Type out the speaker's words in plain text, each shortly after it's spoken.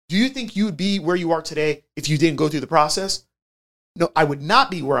Do you think you would be where you are today if you didn't go through the process? No, I would not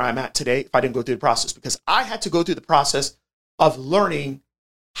be where I'm at today if I didn't go through the process, because I had to go through the process of learning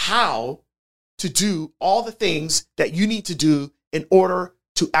how to do all the things that you need to do in order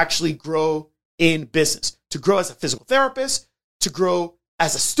to actually grow in business, to grow as a physical therapist, to grow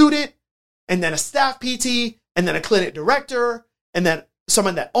as a student, and then a staff PT, and then a clinic director, and then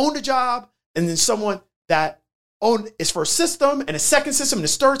someone that owned a job, and then someone that owned his first system and a second system and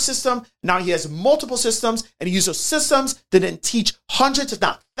his third system. Now he has multiple systems, and he uses those systems to then teach hundreds, if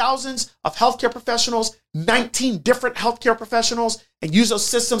not thousands, of healthcare professionals, 19 different healthcare professionals, and use those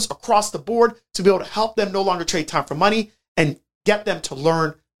systems across the board to be able to help them no longer trade time for money and get them to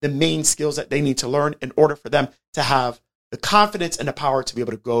learn the main skills that they need to learn in order for them to have the confidence and the power to be able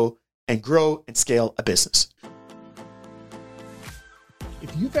to go and grow and scale a business.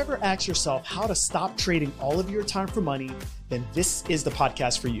 If you've ever asked yourself how to stop trading all of your time for money, then this is the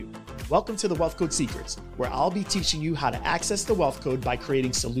podcast for you. Welcome to the Wealth Code Secrets, where I'll be teaching you how to access the wealth code by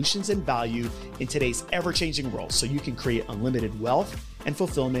creating solutions and value in today's ever-changing world so you can create unlimited wealth and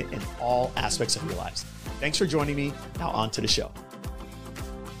fulfillment in all aspects of your lives. Thanks for joining me. Now on to the show.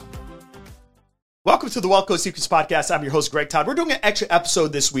 Welcome to the Wealth Code Secrets podcast. I'm your host, Greg Todd. We're doing an extra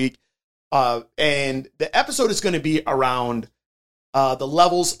episode this week, and the episode is going to be around the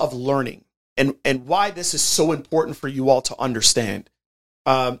levels of learning and why this is so important for you all to understand.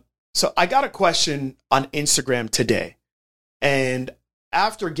 So I got a question on Instagram today. And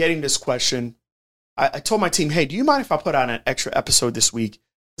after getting this question, I told my team, hey, do you mind if I put on an extra episode this week?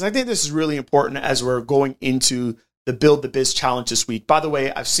 Because I think this is really important as we're going into the Build the Biz Challenge this week. By the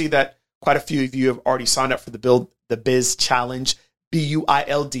way, I see that quite a few of you have already signed up for the Build the Biz Challenge, BUILDTHEBIZ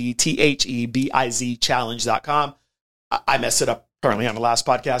challenge.com. I messed it up currently on the last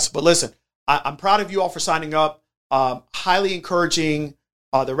podcast. But listen, I'm proud of you all for signing up. Highly encouraging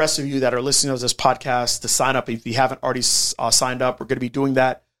the rest of you that are listening to this podcast to sign up if you haven't already signed up. We're going to be doing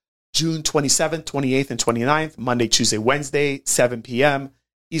that June 27th, 28th, and 29th, Monday, Tuesday, Wednesday, 7 p.m.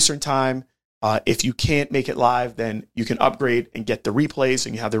 Eastern Time. If you can't make it live, then you can upgrade and get the replays,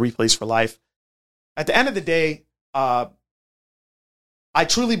 and you have the replays for life. At the end of the day, I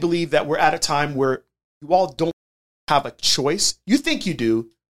truly believe that we're at a time where you all don't have a choice. You think you do.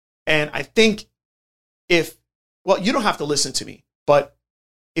 And I think you don't have to listen to me, but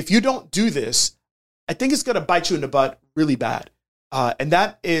if you don't do this, I think it's going to bite you in the butt really bad. And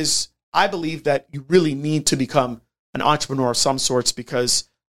that is, I believe that you really need to become an entrepreneur of some sorts because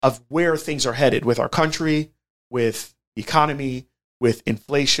of where things are headed with our country, with the economy, with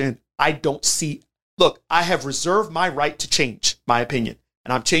inflation. I have reserved my right to change my opinion,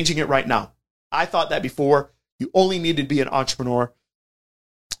 and I'm changing it right now. I thought that before. You only needed to be an entrepreneur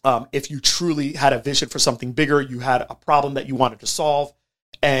if you truly had a vision for something bigger, you had a problem that you wanted to solve,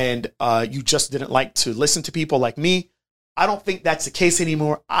 and you just didn't like to listen to people like me. I don't think that's the case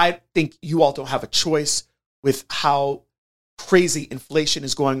anymore. I think you all don't have a choice with how crazy inflation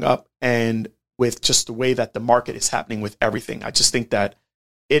is going up and with just the way that the market is happening with everything. I just think that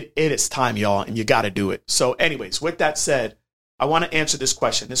it is time, y'all, and you got to do it. So anyways, with that said, I want to answer this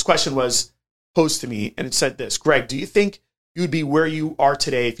question. This question was posed to me, and it said this: Greg, do you think you'd be where you are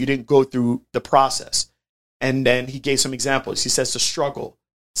today if you didn't go through the process? And then he gave some examples. He says the struggle,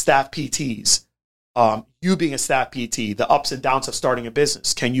 staff PTs, you being a staff PT, the ups and downs of starting a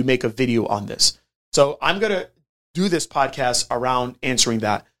business. Can you make a video on this? So I'm going to do this podcast around answering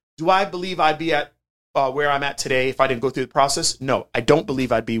that. Do I believe I'd be at where I'm at today if I didn't go through the process? No, I don't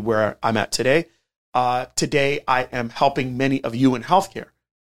believe I'd be where I'm at today. Today, I am helping many of you in healthcare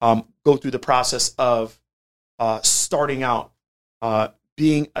go through the process of starting out,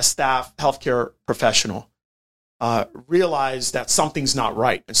 being a staff healthcare professional, realize that something's not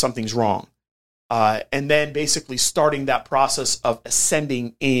right and something's wrong. And then basically starting that process of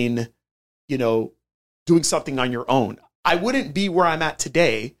ascending in, doing something on your own. I wouldn't be where I'm at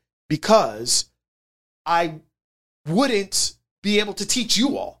today because I wouldn't be able to teach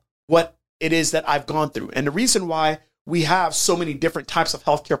you all what it is that I've gone through. And the reason why we have so many different types of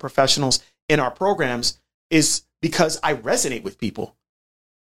healthcare professionals in our programs is because I resonate with people.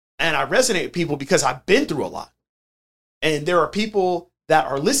 And I resonate with people because I've been through a lot. And there are people that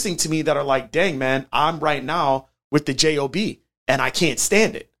are listening to me that are like, dang, man, I'm right now with the JOB and I can't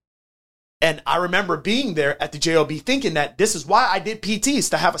stand it. And I remember being there at the JOB thinking that this is why I did PTs,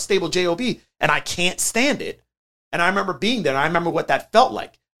 to have a stable JOB, and I can't stand it. And I remember being there, and I remember what that felt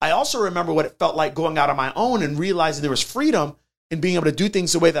like. I also remember what it felt like going out on my own and realizing there was freedom in being able to do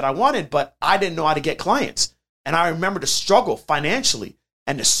things the way that I wanted, but I didn't know how to get clients. And I remember the struggle financially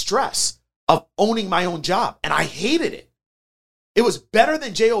and the stress of owning my own job. And I hated it. It was better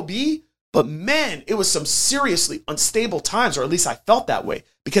than JOB, but man, it was some seriously unstable times, or at least I felt that way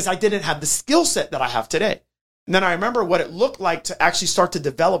because I didn't have the skill set that I have today. And then I remember what it looked like to actually start to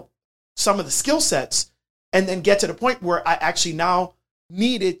develop some of the skill sets and then get to the point where I actually now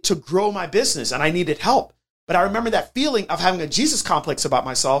needed to grow my business and I needed help. But I remember that feeling of having a Jesus complex about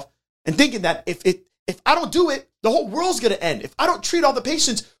myself and thinking that if I don't do it, the whole world's going to end. If I don't treat all the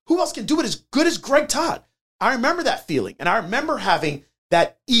patients, who else can do it as good as Greg Todd? I remember that feeling. And I remember having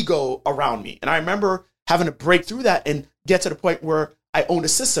that ego around me. And I remember having to break through that and get to the point where I owned a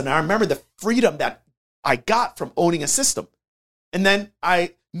system. And I remember the freedom that I got from owning a system. And then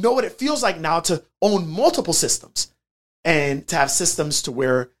I know what it feels like now to own multiple systems and to have systems to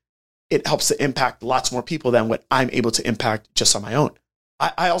where it helps to impact lots more people than what I'm able to impact just on my own.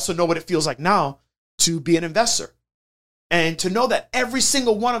 I also know what it feels like now to be an investor and to know that every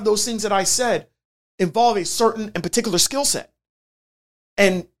single one of those things that I said involve a certain and particular skill set,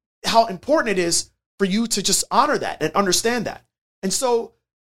 and how important it is for you to just honor that and understand that. And so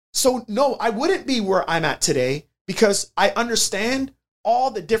no, I wouldn't be where I'm at today because I understand all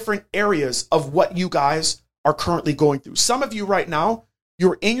the different areas of what you guys are currently going through. Some of you right now,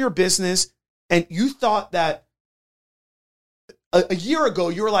 you're in your business and you thought that a year ago,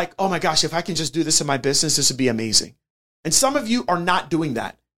 you were like, oh my gosh, if I can just do this in my business, this would be amazing. And some of you are not doing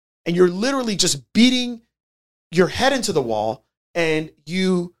that. And you're literally just beating your head into the wall and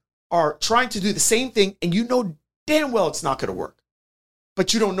you are trying to do the same thing and you know damn well it's not going to work,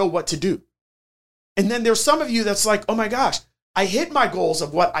 but you don't know what to do. And then there's some of you that's like, oh my gosh, I hit my goals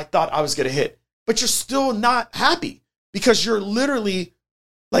of what I thought I was going to hit, but you're still not happy because you're literally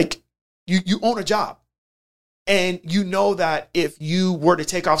like, you own a job. And you know that if you were to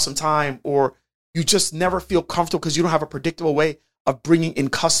take off some time or you just never feel comfortable because you don't have a predictable way of bringing in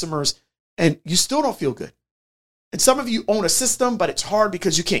customers and you still don't feel good. And some of you own a system, but it's hard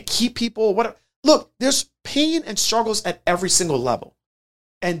because you can't keep people. Whatever. Look, there's pain and struggles at every single level.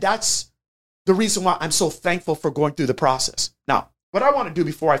 And that's the reason why I'm so thankful for going through the process. Now, what I want to do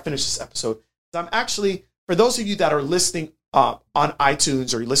before I finish this episode is I'm actually, for those of you that are listening on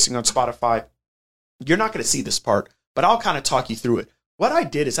iTunes or you're listening on Spotify, you're not going to see this part, but I'll kind of talk you through it. What I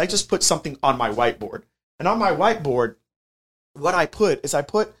did is I just put something on my whiteboard. And on my whiteboard, what I put is I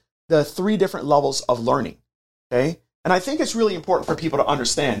put the 3 different levels of learning. Okay. And I think it's really important for people to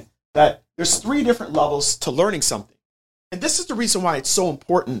understand that there's 3 different levels to learning something. And this is the reason why it's so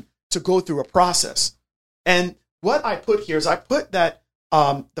important to go through a process. And what I put here is I put that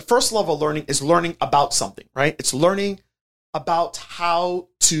the first level of learning is learning about something, right? It's learning about how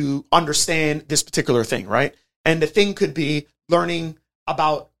to understand this particular thing, right? And the thing could be learning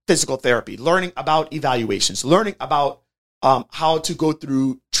about physical therapy, learning about evaluations, learning about how to go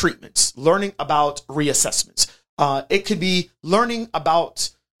through treatments, learning about reassessments. It could be learning about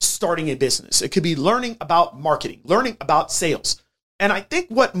starting a business. It could be learning about marketing, learning about sales. And I think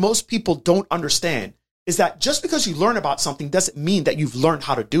what most people don't understand is that just because you learn about something doesn't mean that you've learned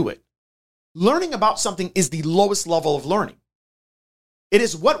how to do it. Learning about something is the lowest level of learning. It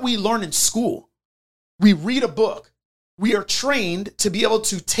is what we learn in school. We read a book. We are trained to be able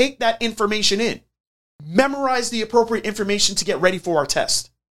to take that information in, memorize the appropriate information to get ready for our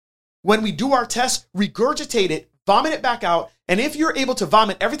test. When we do our test, regurgitate it, vomit it back out, and if you're able to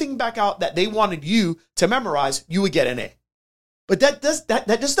vomit everything back out that they wanted you to memorize, you would get an A. But that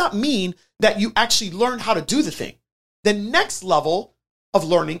does not mean that you actually learn how to do the thing. The next level of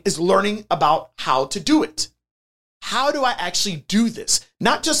learning is learning about how to do it. How do I actually do this?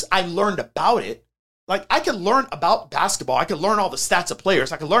 Not just I learned about it. Like I could learn about basketball. I could learn all the stats of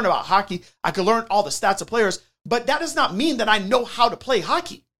players. I could learn about hockey. I could learn all the stats of players. But that does not mean that I know how to play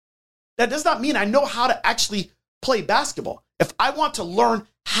hockey. That does not mean I know how to actually play basketball. If I want to learn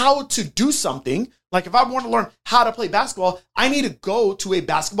how to do something, like if I want to learn how to play basketball, I need to go to a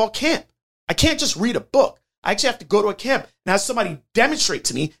basketball camp. I can't just read a book. I actually have to go to a camp and have somebody demonstrate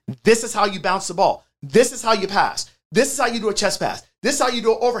to me, this is how you bounce the ball. This is how you pass. This is how you do a chest pass. This is how you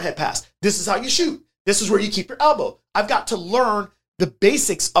do an overhead pass. This is how you shoot. This is where you keep your elbow. I've got to learn the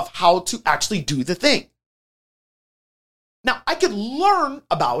basics of how to actually do the thing. Now, I can learn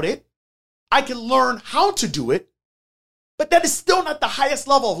about it. I can learn how to do it, but that is still not the highest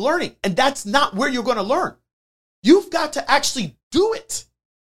level of learning. And that's not where you're going to learn. You've got to actually do it.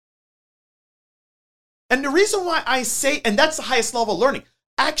 And the reason why I say, and that's the highest level of learning,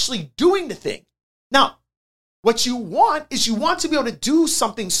 actually doing the thing. Now, what you want is you want to be able to do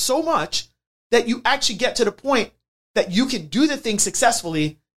something so much that you actually get to the point that you can do the thing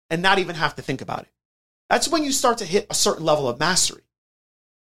successfully and not even have to think about it. That's when you start to hit a certain level of mastery.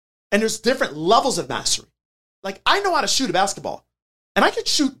 And there's different levels of mastery. Like, I know how to shoot a basketball, and I can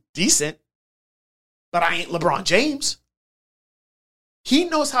shoot decent, but I ain't LeBron James. He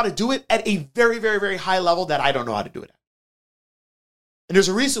knows how to do it at a very, very, very high level that I don't know how to do it at. And there's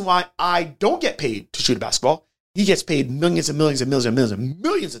a reason why I don't get paid to shoot a basketball. He gets paid millions and millions and millions and millions and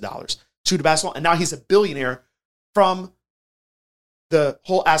millions of dollars to shoot a basketball. And now he's a billionaire from the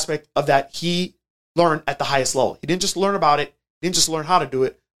whole aspect of that he learned at the highest level. He didn't just learn about it. He didn't just learn how to do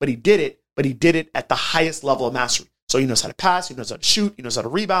it, but he did it. But he did it at the highest level of mastery. So he knows how to pass. He knows how to shoot. He knows how to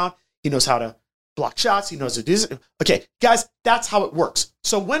rebound. He knows how to block shots. He knows how to do this. Okay, guys, that's how it works.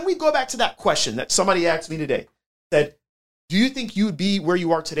 So when we go back to that question that somebody asked me today, said, do you think you would be where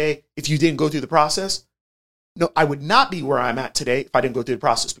you are today if you didn't go through the process? No, I would not be where I'm at today if I didn't go through the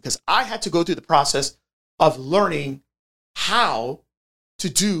process, because I had to go through the process of learning how to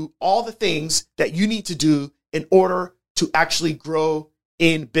do all the things that you need to do in order to actually grow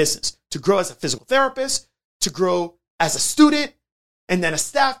in business, to grow as a physical therapist, to grow as a student, and then a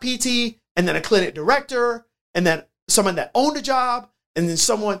staff PT, and then a clinic director, and then someone that owned a job, and then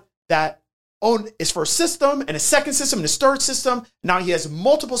someone that owned his first system and a second system and his third system. Now he has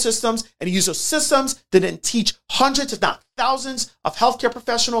multiple systems, and he uses those systems to then teach hundreds, if not thousands, of healthcare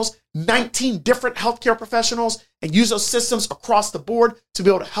professionals, 19 different healthcare professionals, and use those systems across the board to be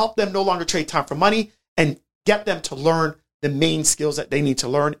able to help them no longer trade time for money and get them to learn the main skills that they need to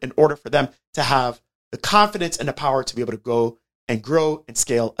learn in order for them to have the confidence and the power to be able to go and grow and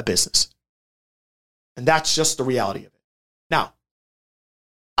scale a business. And that's just the reality of it. Now,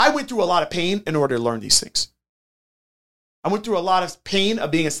 I went through a lot of pain in order to learn these things. I went through a lot of pain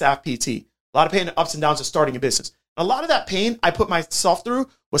of being a staff PT, a lot of pain and ups and downs of starting a business. A lot of that pain I put myself through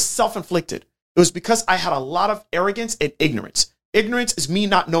was self-inflicted. It was because I had a lot of arrogance and ignorance. Ignorance is me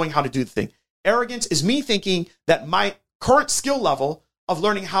not knowing how to do the thing. Arrogance is me thinking that my current skill level of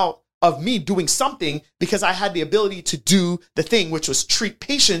learning how, of me doing something because I had the ability to do the thing, which was treat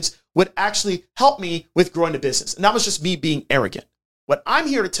patients, would actually help me with growing the business. And that was just me being arrogant. What I'm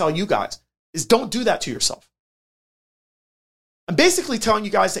here to tell you guys is don't do that to yourself. I'm basically telling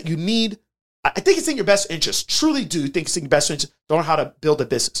you guys that you need, I think it's in your best interest, truly do think it's in your best interest to learn how to build a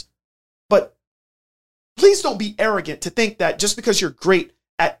business. But please don't be arrogant to think that just because you're great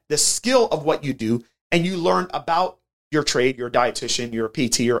at the skill of what you do and you learn about your trade, you're a dietitian, you're a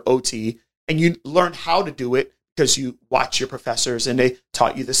PT or OT, and you learn how to do it because you watch your professors and they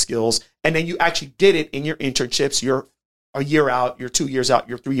taught you the skills, and then you actually did it in your internships, you're a year out, you're 2 years out,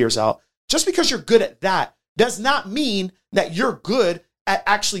 you're 3 years out. Just because you're good at that does not mean that you're good at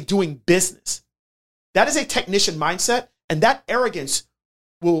actually doing business. That is a technician mindset, and that arrogance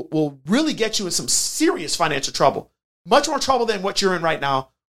will really get you in some serious financial trouble. Much more trouble than what you're in right now.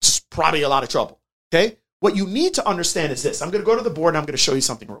 It's probably a lot of trouble, okay? What you need to understand is this. I'm going to go to the board and I'm going to show you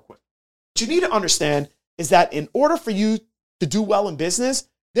something real quick. What you need to understand is that in order for you to do well in business,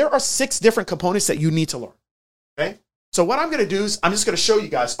 there are 6 different components that you need to learn, okay? So what I'm going to do is I'm just going to show you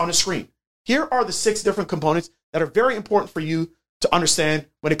guys on the screen. Here are the 6 different components that are very important for you to understand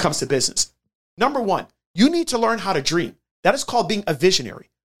when it comes to business. Number 1, you need to learn how to dream. That is called being a visionary.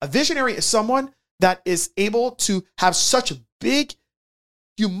 A visionary is someone that is able to have such big,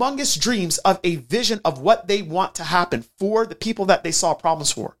 humongous dreams of a vision of what they want to happen for the people that they solve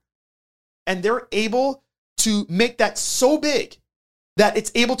problems for. And they're able to make that so big that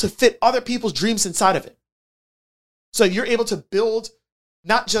it's able to fit other people's dreams inside of it. So you're able to build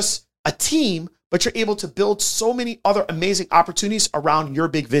not just a team, but you're able to build so many other amazing opportunities around your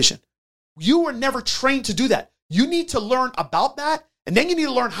big vision. You were never trained to do that. You need to learn about that, and then you need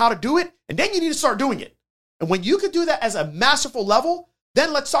to learn how to do it, and then you need to start doing it. And when you can do that as a masterful level,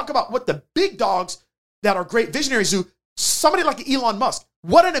 then let's talk about what the big dogs that are great visionaries do. Somebody like Elon Musk.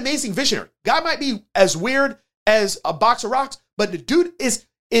 What an amazing visionary. Guy might be as weird as a box of rocks, but the dude is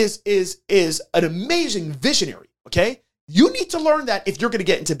an amazing visionary, okay? You need to learn that if you're going to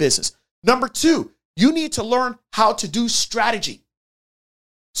get into business. Number 2, you need to learn how to do strategy.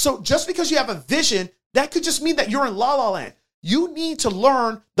 So just because you have a vision, that could just mean that you're in la la land. You need to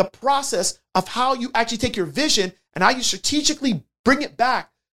learn the process of how you actually take your vision and how you strategically bring it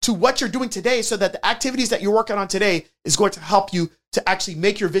back to what you're doing today so that the activities that you're working on today is going to help you to actually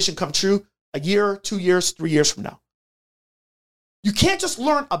make your vision come true a year, 2 years, 3 years from now. You can't just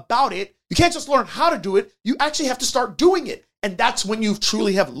learn about it. You can't just learn how to do it. You actually have to start doing it. And that's when you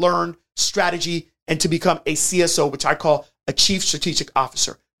truly have learned strategy and to become a CSO, which I call a Chief Strategic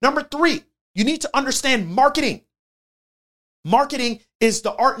Officer. Number 3, you need to understand marketing. Marketing is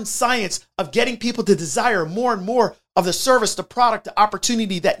the art and science of getting people to desire more and more of the service, the product, the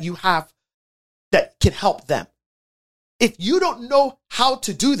opportunity that you have that can help them. If you don't know how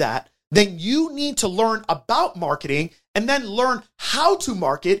to do that, then you need to learn about marketing and then learn how to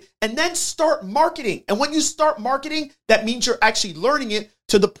market and then start marketing. And when you start marketing, that means you're actually learning it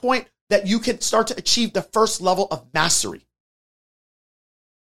to the point that you can start to achieve the first level of mastery.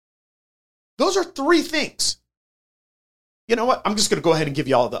 Those are 3 things. You know what? I'm just going to go ahead and give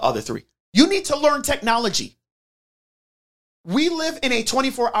you all the other 3. You need to learn technology. We live in a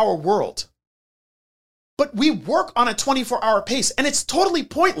 24-hour world, but we work on a 24-hour pace, and it's totally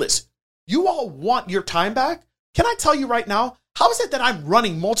pointless. You all want your time back? Can I tell you right now, how is it that I'm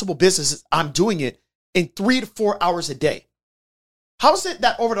running multiple businesses? I'm doing it in 3 to 4 hours a day. How is it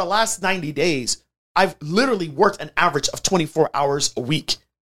that over the last 90 days, I've literally worked an average of 24 hours a week?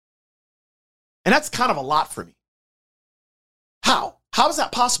 And that's kind of a lot for me. How? How is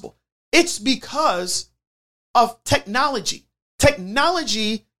that possible? It's because of technology.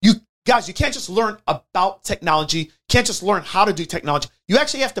 Technology, you guys, you can't just learn about technology. You can't just learn how to do technology. You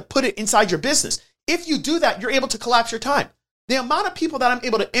actually have to put it inside your business. If you do that, you're able to collapse your time. The amount of people that I'm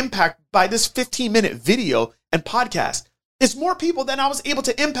able to impact by this 15-minute video and podcast is more people than I was able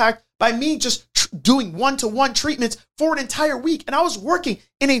to impact by me just doing one-to-one treatments for an entire week. And I was working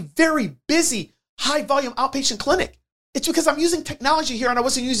in a very busy, high-volume outpatient clinic. It's because I'm using technology here and I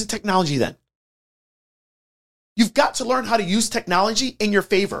wasn't using technology then. You've got to learn how to use technology in your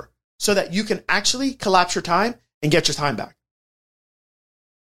favor so that you can actually collapse your time and get your time back.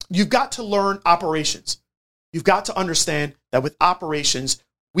 You've got to learn operations. You've got to understand that with operations,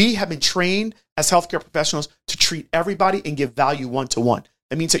 we have been trained as healthcare professionals to treat everybody and give value one-to-one.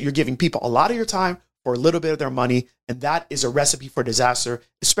 That means that you're giving people a lot of your time for a little bit of their money, and that is a recipe for disaster,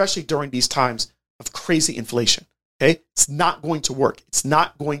 especially during these times of crazy inflation. Okay? It's not going to work. It's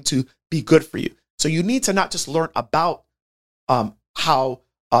not going to be good for you. So you need to not just learn about how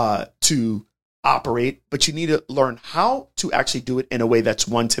to operate, but you need to learn how to actually do it in a way that's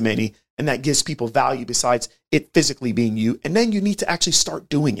one-to-many and that gives people value besides it physically being you. And then you need to actually start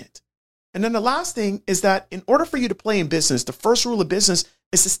doing it. And then the last thing is that in order for you to play in business, the first rule of business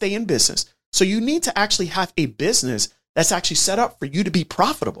is to stay in business. So you need to actually have a business that's actually set up for you to be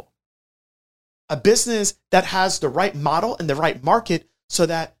profitable. A business that has the right model and the right market so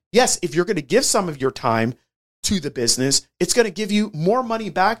that, yes, if you're going to give some of your time to the business, it's going to give you more money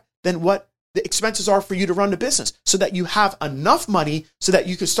back than what the expenses are for you to run the business so that you have enough money so that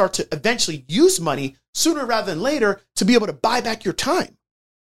you can start to eventually use money sooner rather than later to be able to buy back your time.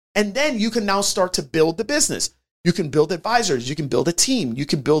 And then you can now start to build the business. You can build advisors. You can build a team. You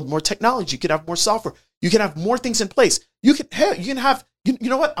can build more technology. You can have more software. You can have more things in place. You can have, you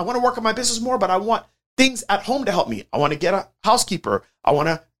know what? I want to work on my business more, but I want things at home to help me. I want to get a housekeeper. I want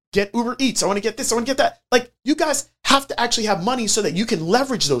to get Uber Eats. I want to get this. I want to get that. Like, you guys have to actually have money so that you can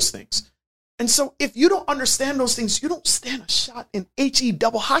leverage those things. And so if you don't understand those things, you don't stand a shot in HE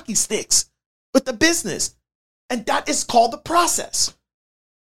double hockey sticks with the business. And that is called the process.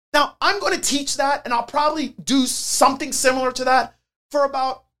 Now, I'm going to teach that, and I'll probably do something similar to that for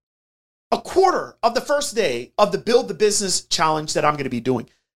about a quarter of the first day of the Build the Business Challenge that I'm going to be doing.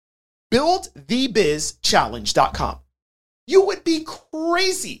 BuildTheBizChallenge.com. You would be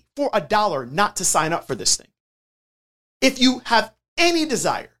crazy for $1 not to sign up for this thing. If you have any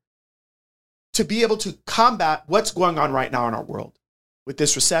desire to be able to combat what's going on right now in our world with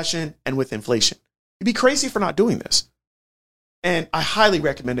this recession and with inflation, you'd be crazy for not doing this. And I highly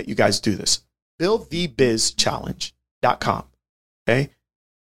recommend that you guys do this. BuildTheBizChallenge.com. Okay?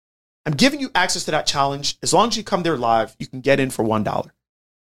 I'm giving you access to that challenge. As long as you come there live, you can get in for $1.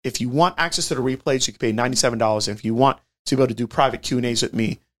 If you want access to the replays, you can pay $97. And if you want to be able to do private Q&As with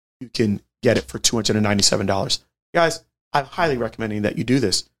me, you can get it for $297. Guys, I'm highly recommending that you do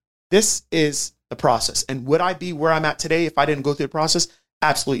this. This is the process. And would I be where I'm at today if I didn't go through the process?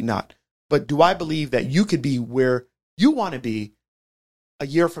 Absolutely not. But do I believe that you could be where you want to be a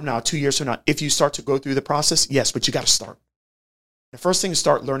year from now, 2 years from now, if you start to go through the process? Yes, but you got to start. The first thing is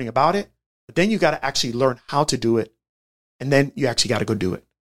start learning about it, but then you got to actually learn how to do it. And then you actually got to go do it.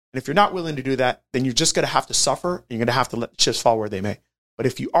 And if you're not willing to do that, then you're just going to have to suffer. And you're going to have to let the chips fall where they may. But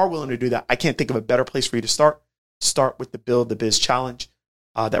if you are willing to do that, I can't think of a better place for you to start. Start with the Build the Biz Challenge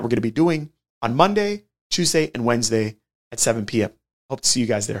that we're going to be doing on Monday, Tuesday, and Wednesday at 7 p.m. Hope to see you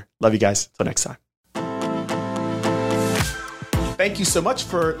guys there. Love you guys. Until next time. Thank you so much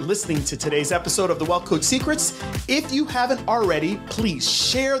for listening to today's episode of the Wealth Code Secrets. If you haven't already, please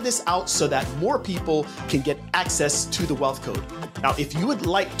share this out so that more people can get access to the Wealth Code. Now, if you would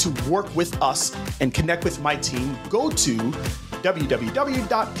like to work with us and connect with my team, go to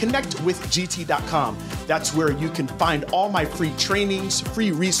www.connectwithgt.com. That's where you can find all my free trainings,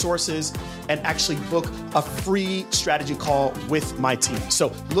 free resources, and actually book a free strategy call with my team.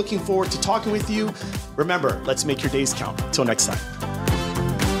 So looking forward to talking with you. Remember, let's make your days count. Till next time.